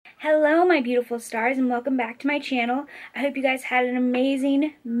my beautiful stars, and welcome back to my channel. I hope you guys had an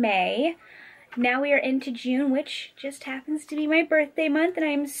amazing May. Now we are into June, which just happens to be my birthday month, and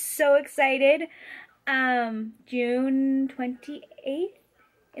I'm so excited. June 28th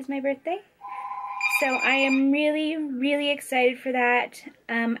is my birthday. So I am really excited for that.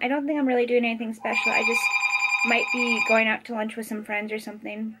 I don't think I'm really doing anything special. I just might be going out to lunch with some friends or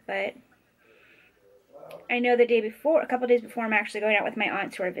something, but I know a couple days before, I'm actually going out with my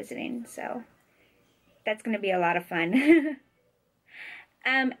aunts who are visiting, so that's going to be a lot of fun.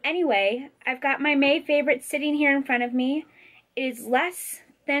 Anyway, I've got my May favorite sitting here in front of me. It is less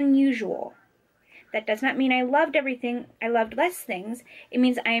than usual. That does not mean I loved everything. I loved less things. It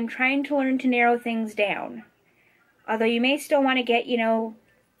means I am trying to learn to narrow things down. Although you may still want to get,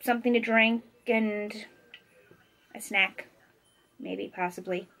 something to drink and a snack. Maybe,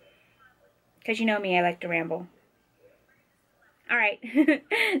 possibly. Because you know me, I like to ramble. Alright,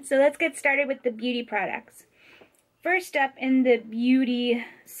 so let's get started with the beauty products. First up in the beauty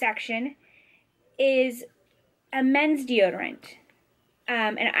section is a men's deodorant.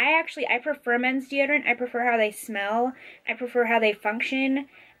 And I prefer men's deodorant. I prefer how they smell. I prefer how they function.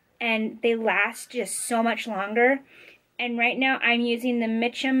 And they last just so much longer. And right now I'm using the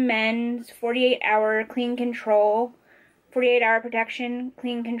Mitchum Men's 48-hour clean control, 48-hour protection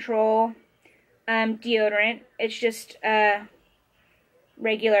clean control deodorant. It's just a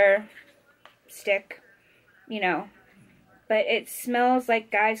regular stick, but it smells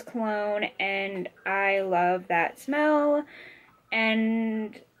like guy's cologne, and I love that smell.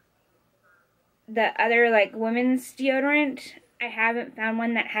 And the other, women's deodorant, I haven't found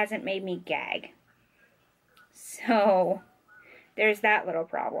one that hasn't made me gag. So there's that little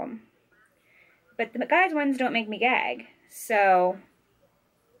problem. But the guys' ones don't make me gag, so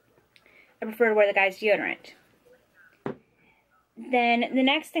I prefer to wear the guys' deodorant. Then the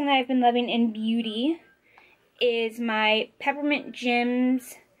next thing that I've been loving in beauty is my Peppermint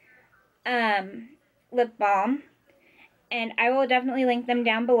Gems lip balm. And I will definitely link them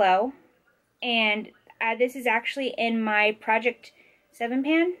down below. And this is actually in my Project 7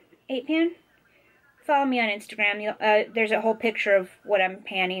 pan, 8 pan. Follow me on Instagram. There's a whole picture of what I'm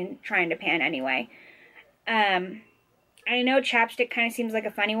trying to pan anyway. I know chapstick kind of seems like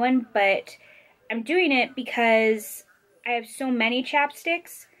a funny one, but I'm doing it because I have so many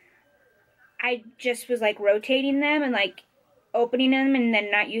chapsticks. I just was rotating them and opening them and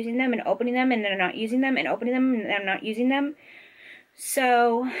then not using them, and opening them and then not using them, and opening them and then not using them.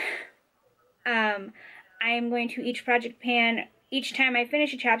 So I am going to each project pan. Each time I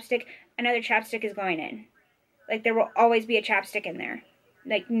finish a chapstick, another chapstick is going in. There will always be a chapstick in there.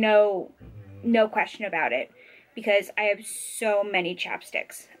 No question about it. Because I have so many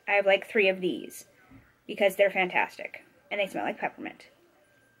chapsticks. I have 3 of these. Because they're fantastic. And they smell like peppermint.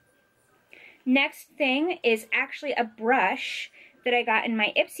 Next thing is actually a brush that I got in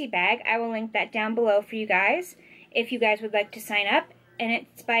my Ipsy bag. I will link that down below for you guys, if you guys would like to sign up. And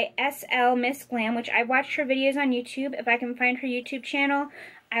it's by SL Miss Glam, which I've watched her videos on YouTube. If I can find her YouTube channel,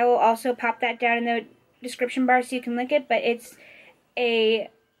 I will also pop that down in the description bar so you can link it. But it's a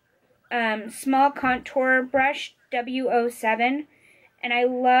small contour brush, W07, and I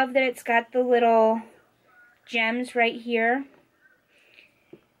love that it's got the little gems right here.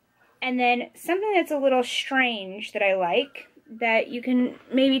 And then something that's a little strange that I like, that you can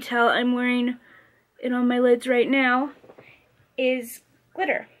maybe tell I'm wearing it on my lids right now, is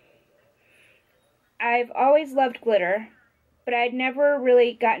glitter. I've always loved glitter, but I'd never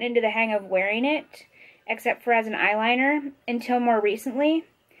really gotten into the hang of wearing it, except for as an eyeliner, until more recently.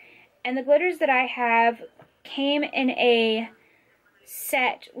 And the glitters that I have came in a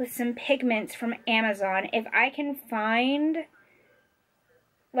set with some pigments from Amazon. If I can find,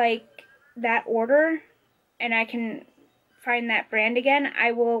 that order, and I can find that brand again,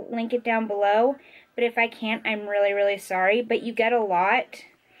 I will link it down below. But if I can't, I'm really sorry. But you get a lot.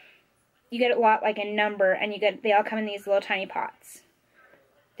 You get a lot, a number, and they all come in these little tiny pots.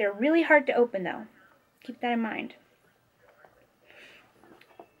 They're really hard to open, though. Keep that in mind.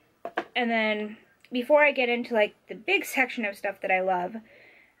 And then, before I get into, the big section of stuff that I love,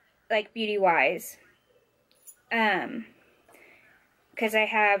 beauty-wise, because I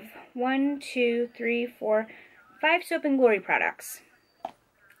have 1, 2, 3, 4, 5 Soap and Glory products.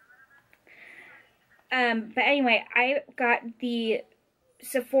 But anyway, I got the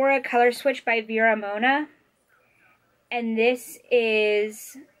Sephora Color Switch by Vera Mona, and this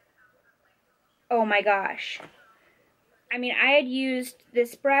is, oh my gosh. I mean, I had used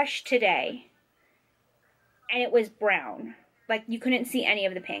this brush today, and it was brown. You couldn't see any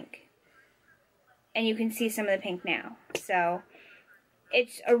of the pink. And you can see some of the pink now. So,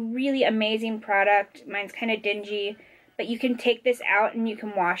 It's a really amazing product. Mine's kind of dingy, but you can take this out and you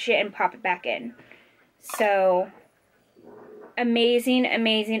can wash it and pop it back in. So, amazing,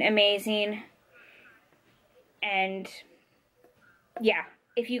 amazing, amazing. And, yeah,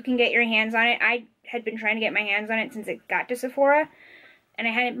 if you can get your hands on it. I had been trying to get my hands on it since it got to Sephora, and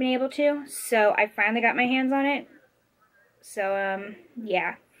I hadn't been able to, so I finally got my hands on it. So,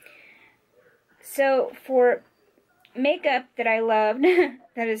 yeah. So, for makeup that I loved,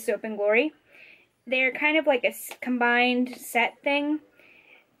 that is Soap and Glory. They're kind of like a combined set thing,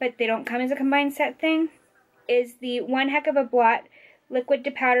 but they don't come as a combined set thing, is the One Heck of a Blot Liquid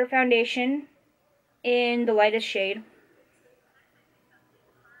to Powder Foundation in the lightest shade.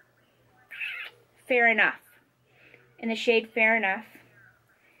 Fair Enough. In the shade Fair Enough.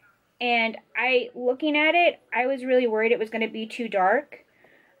 And looking at it, I was really worried it was going to be too dark,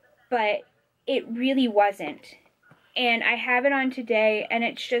 but it really wasn't. And I have it on today, and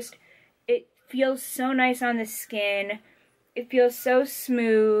it's just, it feels so nice on the skin. It feels so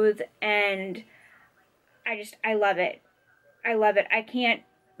smooth, and I love it. I love it. I can't,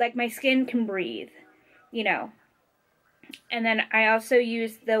 like, my skin can breathe, you know. And then I also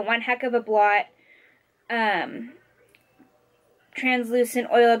use the One Heck of a Blot translucent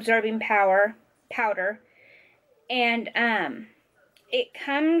oil absorbing powder, and it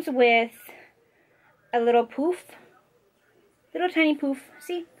comes with a little poof, little tiny poof,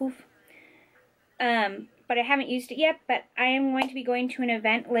 see, poof, but I haven't used it yet, but I am going to be going to an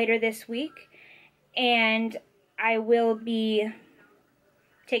event later this week, and I will be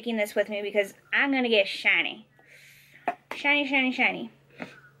taking this with me because I'm going to get shiny, shiny, shiny, shiny.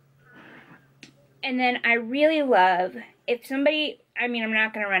 And then I really love, if somebody, I mean, I'm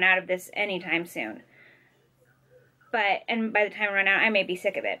not going to run out of this anytime soon. But, and by the time I run out, I may be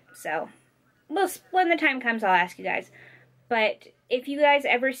sick of it. So, when the time comes, I'll ask you guys. But if you guys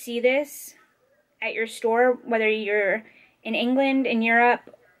ever see this at your store, whether you're in England, in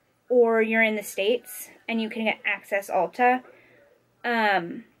Europe, or you're in the States, and you can access Ulta,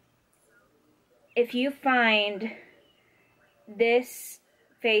 if you find this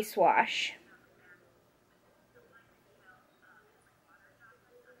face wash,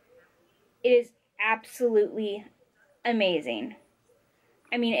 it is absolutely amazing.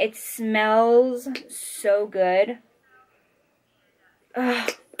 I mean, it smells so good.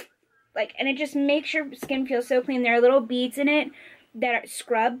 Ugh. Like, and it just makes your skin feel so clean. There are little beads in it that are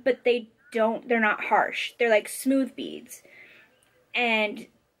scrubbed, but they're not harsh. They're like smooth beads. And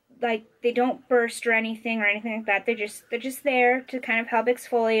like, they don't burst or anything like that. They're just there to kind of help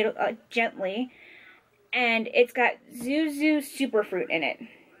exfoliate gently. And it's got Zuzu Superfruit in it.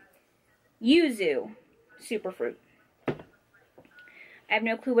 Yuzu Superfruit. I have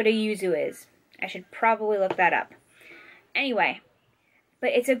no clue what a yuzu is. I should probably look that up. Anyway, but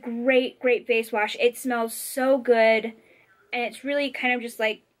it's a great, great face wash. It smells so good, and it's really kind of just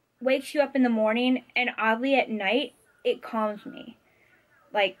like wakes you up in the morning, and oddly at night, it calms me.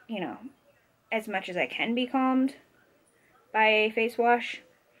 Like, you know, as much as I can be calmed by a face wash.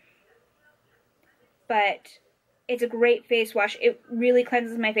 But it's a great face wash. It really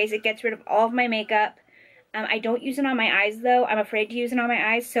cleanses my face. It gets rid of all of my makeup. I don't use it on my eyes, though. I'm afraid to use it on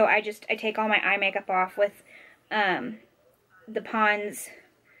my eyes, so I take all my eye makeup off with the Pond's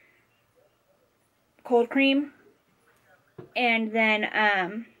cold cream. And then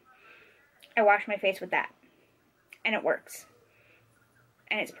I wash my face with that. And it works.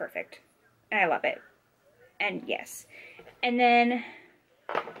 And it's perfect. And I love it. And yes. And then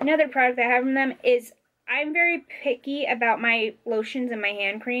another product I have from them is, I'm very picky about my lotions and my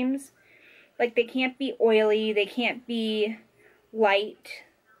hand creams. Like, they can't be oily, they can't be light,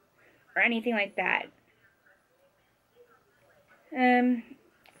 or anything like that. And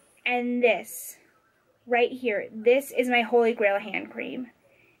this, right here, this is my Holy Grail hand cream.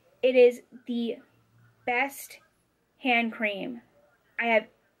 It is the best hand cream I've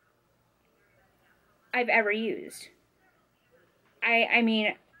ever used. I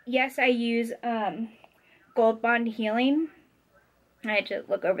mean, yes, I use Gold Bond Healing. I had to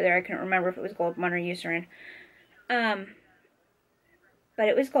look over there. I couldn't remember if it was Gold Bond or Eucerin. But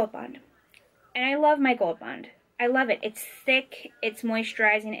it was Gold Bond. And I love my Gold Bond. I love it. It's thick, it's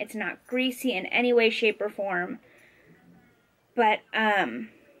moisturizing, it's not greasy in any way, shape, or form. But,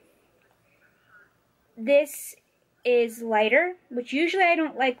 this is lighter, which usually I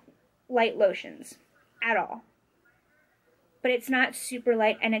don't like light lotions at all. But it's not super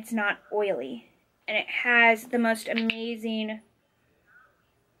light, and it's not oily. And it has the most amazing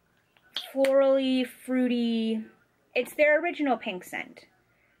florally, fruity, it's their original pink scent,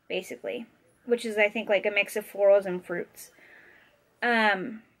 basically. Which is, I think, like a mix of florals and fruits.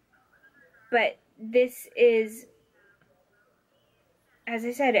 But this is, as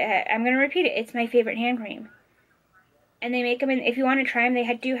I said, I'm going to repeat it, it's my favorite hand cream. And they make them in, if you want to try them,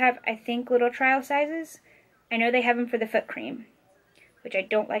 they do have, I think, little trial sizes. I know they have them for the foot cream, which I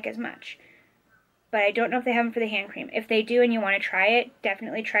don't like as much. But I don't know if they have them for the hand cream. If they do and you want to try it,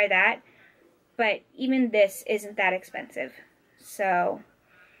 definitely try that. But even this isn't that expensive. So,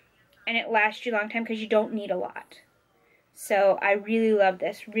 and it lasts you a long time because you don't need a lot. So I really love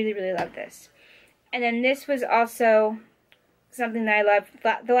this, really, really love this. And then this was also something that I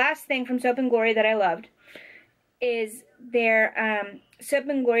loved. The last thing from Soap & Glory that I loved is their Soap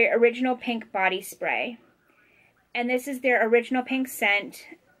 & Glory Original Pink Body Spray. And this is their original pink scent,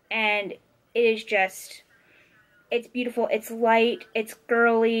 and it is just, it's beautiful, it's light, it's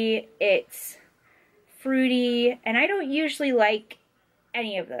girly, it's fruity, and I don't usually like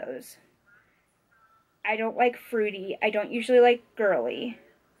any of those. I don't like fruity, I don't usually like girly,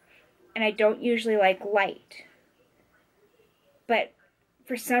 and I don't usually like light. But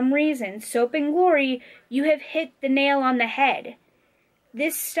for some reason, Soap & Glory, you have hit the nail on the head.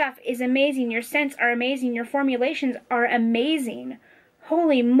 This stuff is amazing. Your scents are amazing. Your formulations are amazing.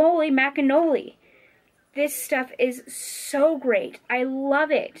 Holy moly macanoli. This stuff is so great. I love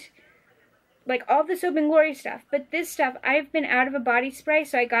it. Like all the Soap & Glory stuff. But this stuff, I've been out of a body spray,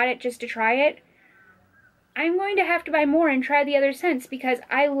 so I got it just to try it. I'm going to have to buy more and try the other scents because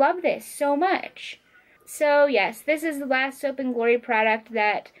I love this so much. So yes, this is the last Soap & Glory product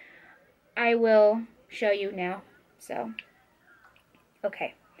that I will show you now. So,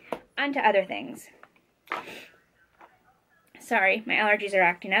 okay, on to other things. Sorry, my allergies are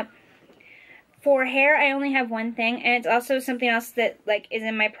acting up. For hair, I only have one thing, and it's also something else that is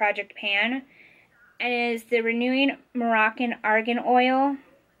in my project pan, and it is the Renewing Moroccan Argan Oil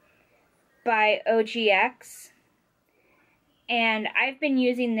by OGX. And I've been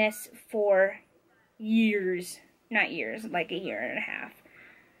using this for years, not years, like a year and a half.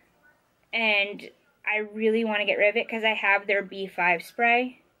 And I really want to get rid of it because I have their B5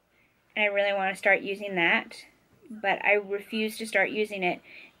 spray, and I really want to start using that. But I refuse to start using it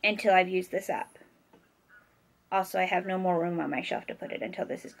until I've used this up. Also, I have no more room on my shelf to put it until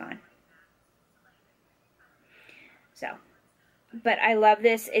this is gone. So, but I love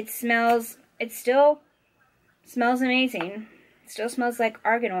this. It still smells amazing. It still smells like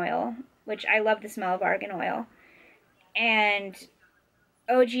argan oil, which I love the smell of argan oil. And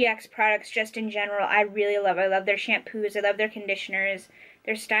OGX products just in general, I really love. I love their shampoos. I love their conditioners,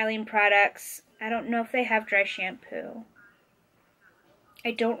 their styling products. I don't know if they have dry shampoo.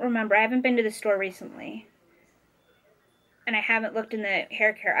 I don't remember. I haven't been to the store recently. And I haven't looked in the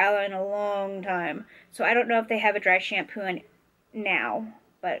hair care aisle in a long time. So I don't know if they have a dry shampoo now.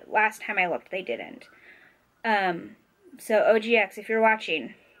 But last time I looked, they didn't. So OGX, if you're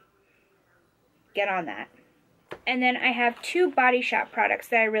watching, get on that. And then I have two Body Shop products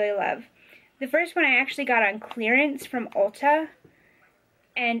that I really love. The first one I actually got on clearance from Ulta.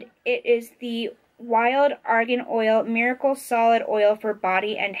 And it is the Wild Argan Oil Miracle Solid Oil for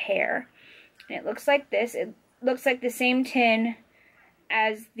Body and Hair. And it looks like this. It looks like the same tin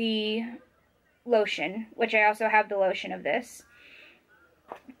as the lotion, which I also have the lotion of this.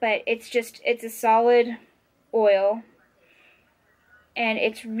 But it's a solid oil. And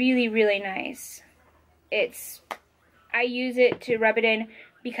it's really, really nice. I use it to rub it in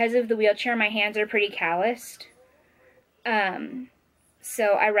because of the wheelchair. My hands are pretty calloused.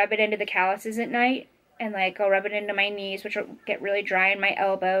 So I rub it into the calluses at night, and I'll rub it into my knees, which will get really dry, and my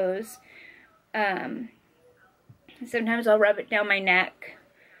elbows. Sometimes I'll rub it down my neck,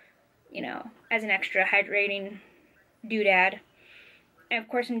 as an extra hydrating doodad. And of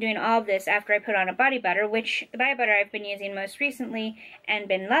course I'm doing all of this after I put on a body butter, which the body butter I've been using most recently and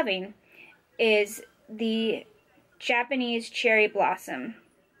been loving is the Japanese Cherry Blossom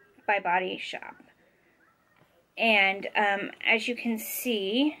by Body Shop. And as you can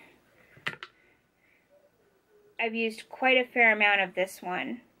see, I've used quite a fair amount of this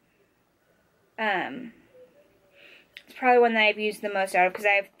one. It's probably one that I've used the most out of because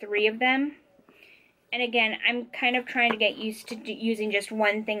I have 3 of them. And again, I'm kind of trying to get used to using just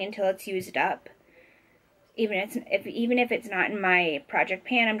one thing until it's used up. Even if it's not in my project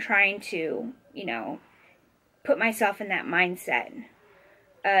pan, I'm trying to, put myself in that mindset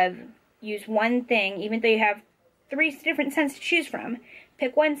of use one thing, even though you have 3 different scents to choose from.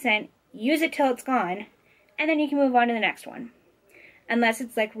 Pick one scent, use it till it's gone, and then you can move on to the next one. Unless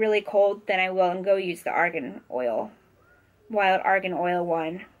it's really cold, then I will and go use the argan oil, Wild Argan Oil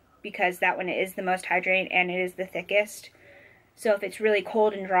one, because that one is the most hydrating and it is the thickest. So if it's really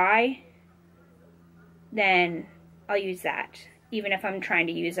cold and dry, then I'll use that. even if I'm trying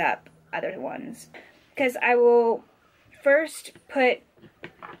to use up other ones. Because I will first put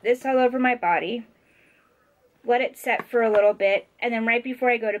this all over my body, let it set for a little bit, and then right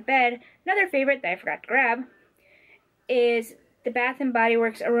before I go to bed, another favorite that I forgot to grab is the Bath & Body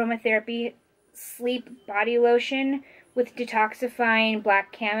Works Aromatherapy Sleep Body Lotion with detoxifying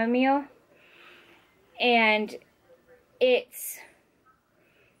black chamomile. And it's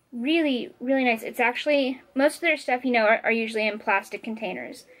really, really nice. It's actually, most of their stuff, you know, are usually in plastic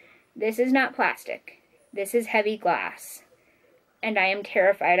containers. This is not plastic. This is heavy glass. And I am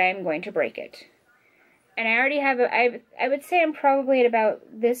terrified I am going to break it. And I already have, I would say I'm probably at about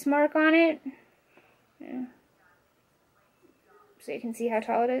this mark on it. Yeah. So you can see how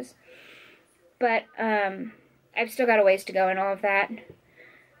tall it is. But I've still got a ways to go and all of that.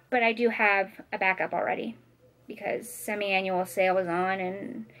 But I do have a backup already, because semi-annual sale was on,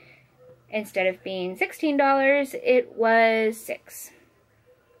 and instead of being $16, it was $6.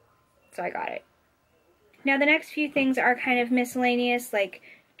 So I got it. Now the next few things are kind of miscellaneous, like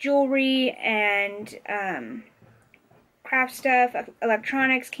jewelry and craft stuff,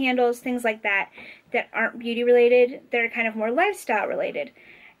 electronics, candles, things like that, that aren't beauty related. They're kind of more lifestyle related.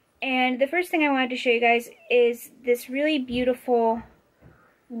 And the first thing I wanted to show you guys is this really beautiful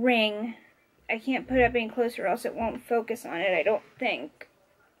ring. I can't put it up any closer or else it won't focus on it, I don't think.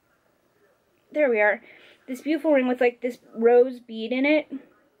 There we are. This beautiful ring with like this rose bead in it.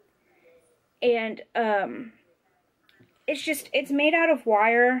 And it's made out of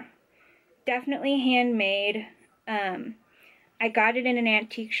wire. Definitely handmade. I got it in an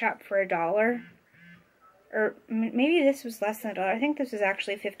antique shop for $1. Or maybe this was less than $1. I think this was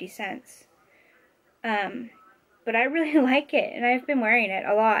actually 50 cents. But I really like it, and I've been wearing it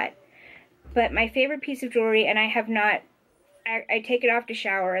a lot. But my favorite piece of jewelry, and I have not, I take it off to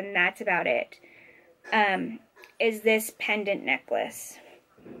shower, and that's about it, is this pendant necklace.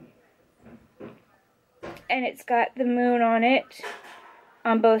 And it's got the moon on it,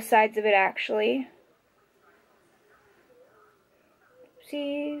 on both sides of it, actually.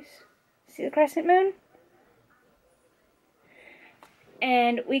 See the crescent moon?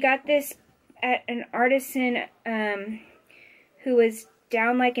 And we got this at an artisan who was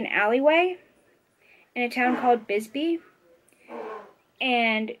down like an alleyway in a town called Bisbee.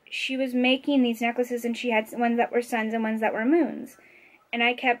 And she was making these necklaces, and she had ones that were suns and ones that were moons. And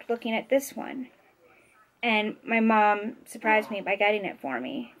I kept looking at this one. And my mom surprised me by getting it for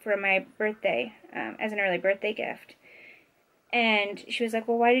me for my birthday, as an early birthday gift. And she was like,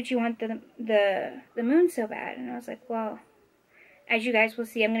 well, why did you want the moon so bad? And I was like, well, as you guys will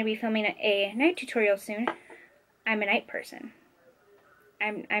see, I'm going to be filming a night tutorial soon. I'm a night person.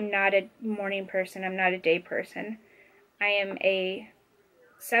 I'm not a morning person. I'm not a day person. I am a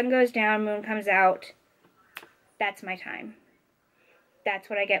sun goes down, moon comes out. That's my time. That's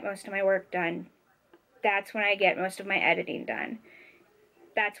when I get most of my work done. That's when I get most of my editing done.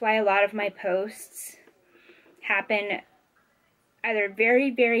 That's why a lot of my posts happen either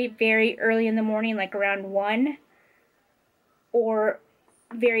very, very, very early in the morning, like around 1, or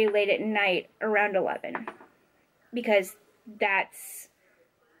very late at night, around 11. Because that's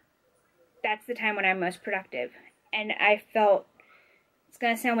the time when I'm most productive. And I felt, it's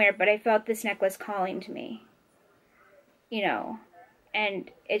going to sound weird, but I felt this necklace calling to me. You know,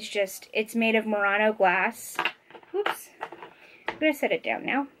 and it's made of Murano glass. Oops. I'm going to set it down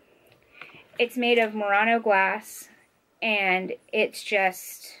now. It's made of Murano glass, and it's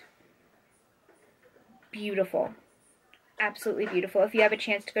just beautiful. Absolutely beautiful. If you have a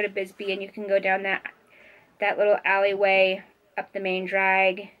chance to go to Bisbee and you can go down that little alleyway up the main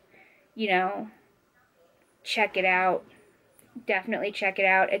drag, you know, check it out. Definitely check it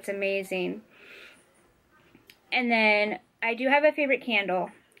out. It's amazing. And then I do have a favorite candle,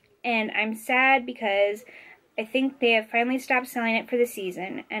 and I'm sad because I think they have finally stopped selling it for the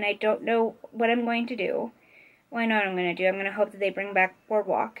season, and I don't know what I'm going to do. Well, I know what I'm going to do. I'm going to hope that they bring back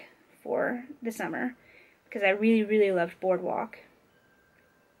Boardwalk for the summer, because I really, really loved Boardwalk.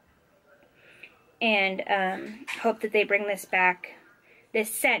 And hope that they bring this back,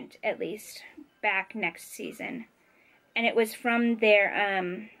 this scent at least, back next season. And it was from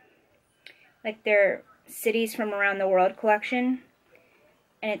their, like their Cities from Around the World collection,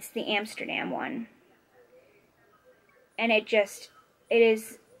 and it's the Amsterdam one. And it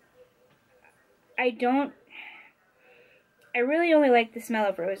is, I really only like the smell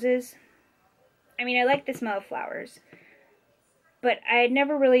of roses. I mean, I like the smell of flowers, but I had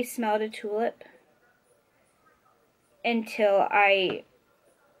never really smelled a tulip until I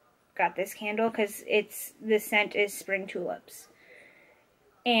got this candle, because the scent is spring tulips.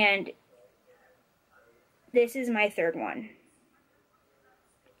 And this is my third one.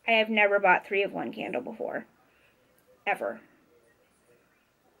 I have never bought 3 of one candle before. Ever.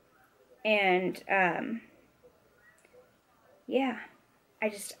 And, yeah.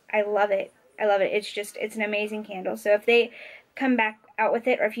 I love it. I love it. It's an amazing candle. So if they come back out with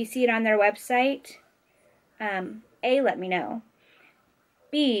it, or if you see it on their website, A, let me know.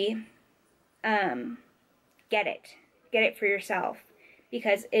 B, get it. Get it for yourself.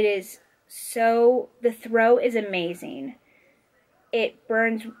 Because it is so, the throw is amazing. It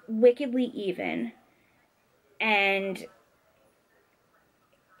burns wickedly even. And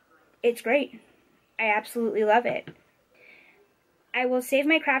it's great. I absolutely love it. I will save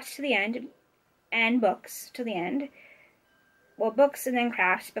my crafts to the end, and books to the end. Well, books and then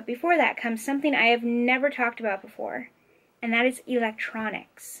crafts, but before that comes something I have never talked about before, and that is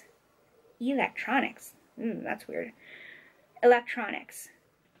electronics. Electronics. That's weird. Electronics.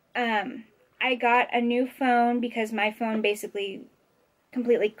 I got a new phone because my phone basically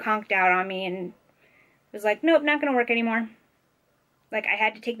completely conked out on me and was like, nope, not going to work anymore. Like, I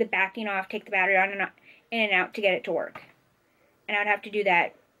had to take the backing off, take the battery on and in and out to get it to work. And I would have to do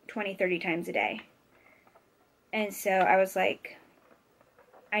that 20, 30 times a day. And so I was like,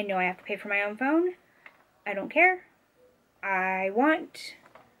 I know I have to pay for my own phone. I don't care. I want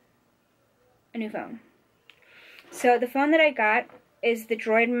a new phone. So the phone that I got is the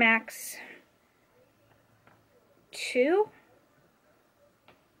Droid Max 2.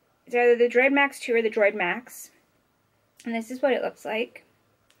 It's either the Droid Max 2 or the Droid Max. And this is what it looks like.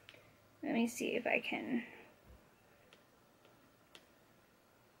 Let me see if I can.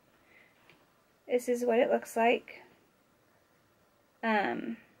 This is what it looks like.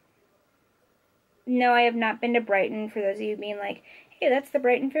 No, I have not been to Brighton, for those of you being like, hey, that's the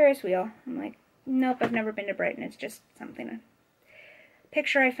Brighton Ferris wheel. I'm like, nope, I've never been to Brighton. It's just something, a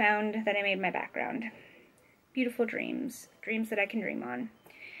picture I found that I made my background. Beautiful dreams. Dreams that I can dream on.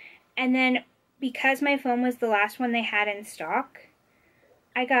 And then, because my phone was the last one they had in stock,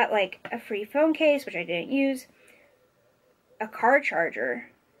 I got like a free phone case, which I didn't use, a car charger,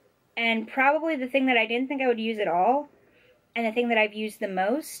 and probably the thing that I didn't think I would use at all, and the thing that I've used the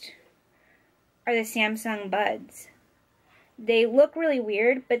most, are the Samsung Buds. They look really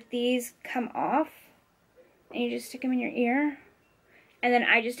weird, but these come off, and you just stick them in your ear, and then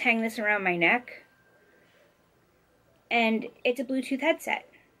I just hang this around my neck, and it's a Bluetooth headset.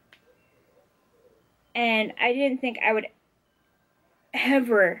 And I didn't think I would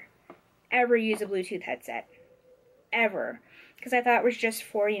ever use a Bluetooth headset. Ever. Because I thought it was just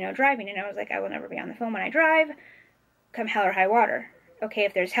for, driving. And I was like, I will never be on the phone when I drive. Come hell or high water. Okay,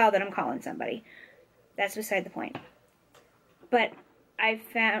 if there's hell, then I'm calling somebody. That's beside the point. But I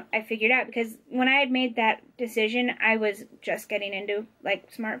figured out, because when I had made that decision, I was just getting into,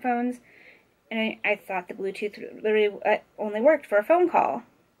 like, smartphones. And I thought the Bluetooth literally only worked for a phone call.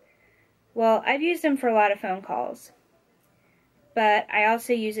 Well, I've used them for a lot of phone calls, but I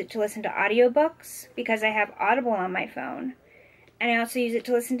also use it to listen to audiobooks because I have Audible on my phone, and I also use it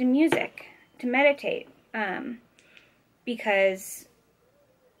to listen to music, to meditate, because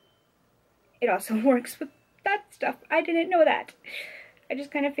it also works with that stuff. I didn't know that. I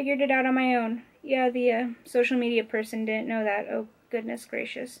just kind of figured it out on my own. Yeah, the social media person didn't know that. Oh, goodness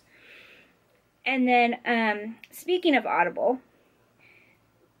gracious. And then, speaking of Audible,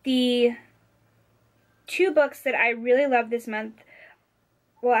 the 2 books that I really love this month,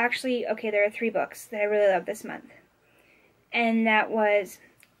 well, actually, okay, there are 3 books that I really love this month. And that was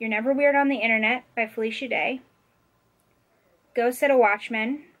You're Never Weird on the Internet by Felicia Day, Go Set a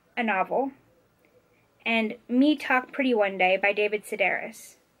Watchman, a novel, and Me Talk Pretty One Day by David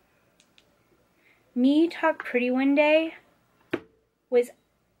Sedaris. Me Talk Pretty One Day was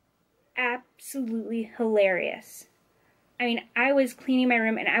absolutely hilarious. I mean, I was cleaning my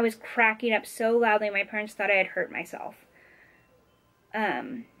room and I was cracking up so loudly my parents thought I had hurt myself.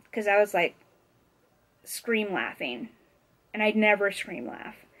 Because I was like, scream laughing. And I'd never scream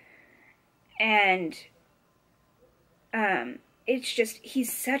laugh. And, it's just,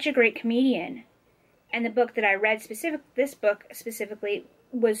 he's such a great comedian. And the book that I read this book specifically,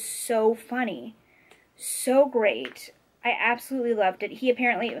 was so funny. So great. I absolutely loved it. He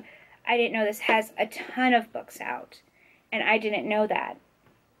apparently, I didn't know this, has a ton of books out. And I didn't know that.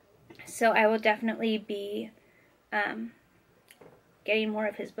 So I will definitely be getting more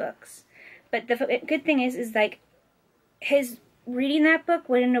of his books. But the good thing is like, his reading that book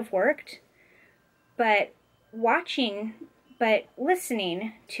wouldn't have worked. But listening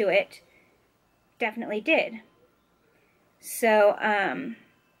to it definitely did. So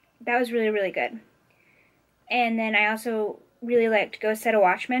that was really, really good. And then I also really liked Go Set a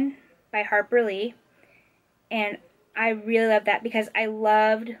Watchman by Harper Lee. And I really love that because I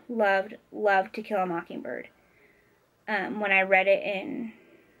loved To Kill a Mockingbird when I read it in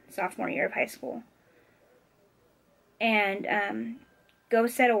sophomore year of high school. And Go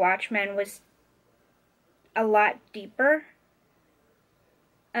Set a Watchman was a lot deeper.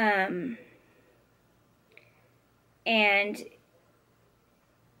 And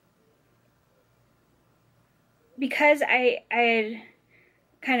because I had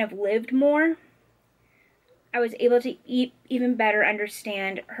kind of lived more, I was able to even better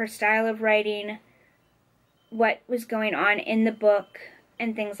understand her style of writing, what was going on in the book,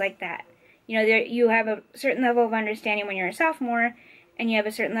 and things like that. You know, you have a certain level of understanding when you're a sophomore, and you have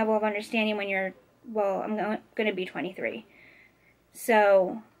a certain level of understanding when you're, well, I'm going to be 23.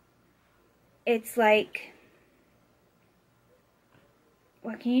 So, it's like,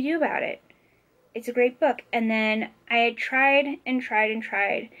 what can you do about it? It's a great book. And then I had tried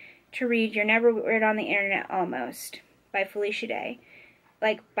to read You're Never Weird on the Internet Almost by Felicia Day,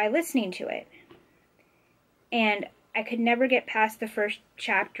 like by listening to it. And I could never get past the first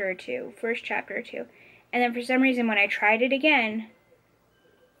chapter or two. And then for some reason when I tried it again,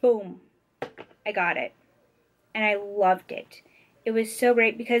 boom, I got it. And I loved it. It was so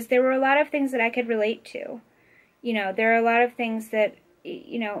great because there were a lot of things that I could relate to. You know, there are a lot of things that,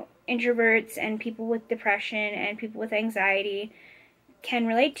 you know, introverts and people with depression and people with anxiety can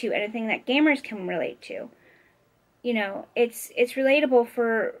relate to, and a thing that gamers can relate to. You know, it's relatable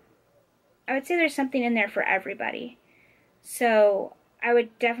for, I would say there's something in there for everybody. So I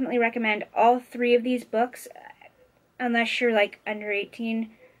would definitely recommend all 3 of these books. Unless you're like under 18,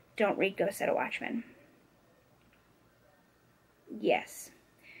 don't read Go Set a Watchman. Yes.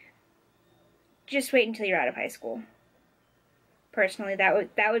 Just wait until you're out of high school. Personally, that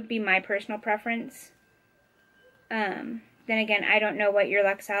would be my personal preference. Then again, I don't know what your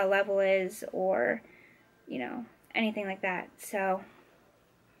Lexile level is or, you know, anything like that. So,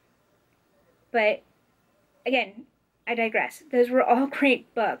 but again, I digress. Those were all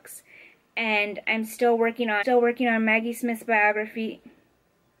great books, and I'm still working on Maggie Smith's biography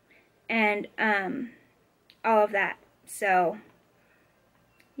and all of that. So,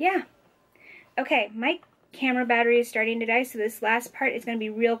 yeah. Okay, my camera battery is starting to die, so this last part is going to be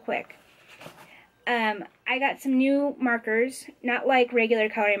real quick. I got some new markers, not like regular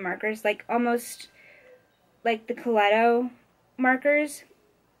coloring markers, like almost like the Coletto markers,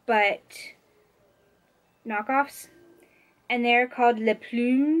 but knockoffs. And they're called Le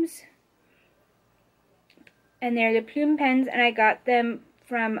Plumes. And they're the Plume pens, and I got them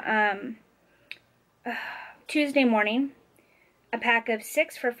from Tuesday Morning. A pack of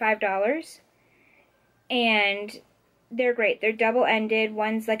 6 for $5. And they're great. They're double-ended.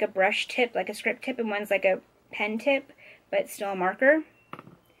 One's like a brush tip, like a script tip, and one's like a pen tip, but still a marker.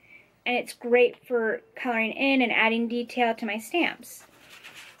 And it's great for coloring in and adding detail to my stamps.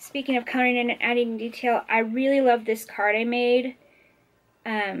 Speaking of coloring in and adding detail, I really love this card I made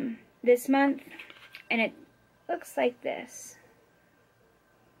this month. And it looks like this.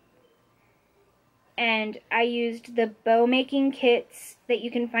 And I used the bow making kits that you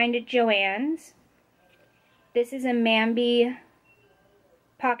can find at Joann's. This is a Mambi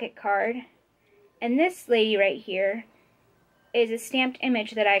pocket card. And this lady right here is a stamped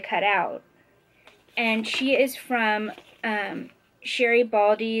image that I cut out. And she is from Sherry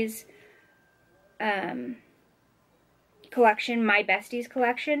Baldy's collection, My Besties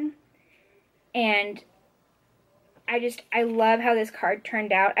collection. And I love how this card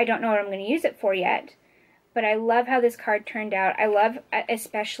turned out. I don't know what I'm going to use it for yet, but I love how this card turned out. I love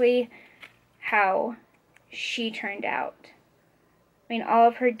especially how she turned out. I mean, all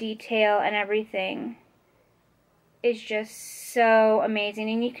of her detail and everything is just so amazing.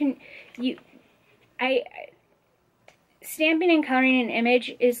 And stamping and coloring an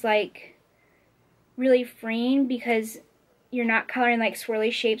image is like really freeing because you're not coloring like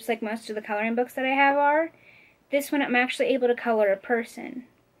swirly shapes like most of the coloring books that I have are. This one I'm actually able to color a person.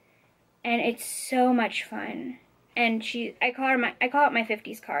 And it's so much fun. And I call it my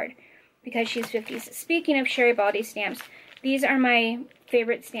 50s card because she's 50s. Speaking of Sherry Baldy stamps, these are my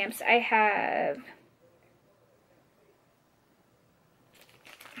favorite stamps. I have,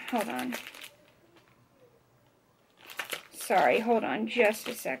 hold on. Sorry, hold on just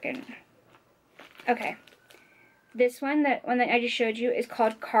a second. Okay. This one that I just showed you is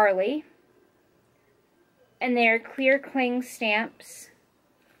called Carly. And they are clear cling stamps.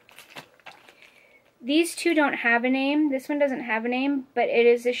 These two don't have a name. This one doesn't have a name, but it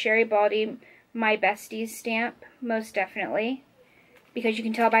is a Sherry Baldy My Besties stamp, most definitely. Because you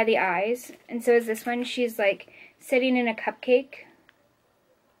can tell by the eyes. And so is this one. She's like sitting in a cupcake.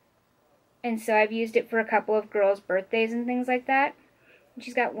 And so I've used it for a couple of girls' birthdays and things like that. And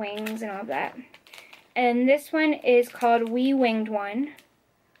she's got wings and all of that. And this one is called We Winged One.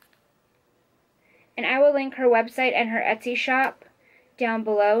 And I will link her website and her Etsy shop down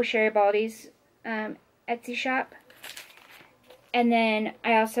below, Sherry Baldy's Etsy shop. And then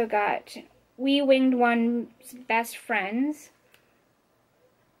I also got We Winged One's Best Friends.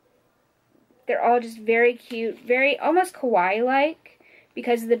 They're all just very cute, very almost kawaii-like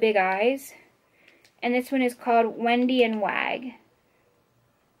because of the big eyes. And this one is called Wendy and Wag,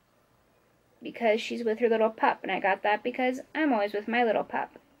 because she's with her little pup, and I got that because I'm always with my little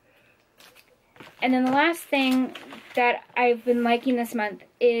pup. And then the last thing that I've been liking this month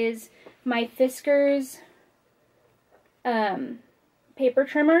is my Fiskars paper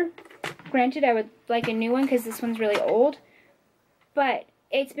trimmer. Granted, I would like a new one because this one's really old, but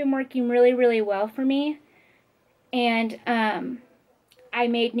it's been working really, really well for me. And I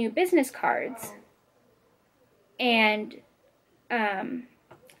made new business cards, and I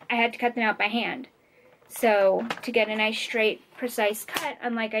had to cut them out by hand. So to get a nice, straight, precise cut,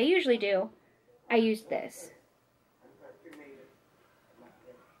 unlike I usually do, I used this.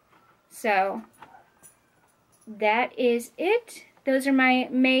 So that is it. Those are my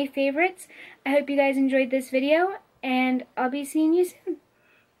May favorites. I hope you guys enjoyed this video, and I'll be seeing you soon.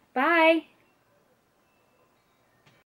 Bye!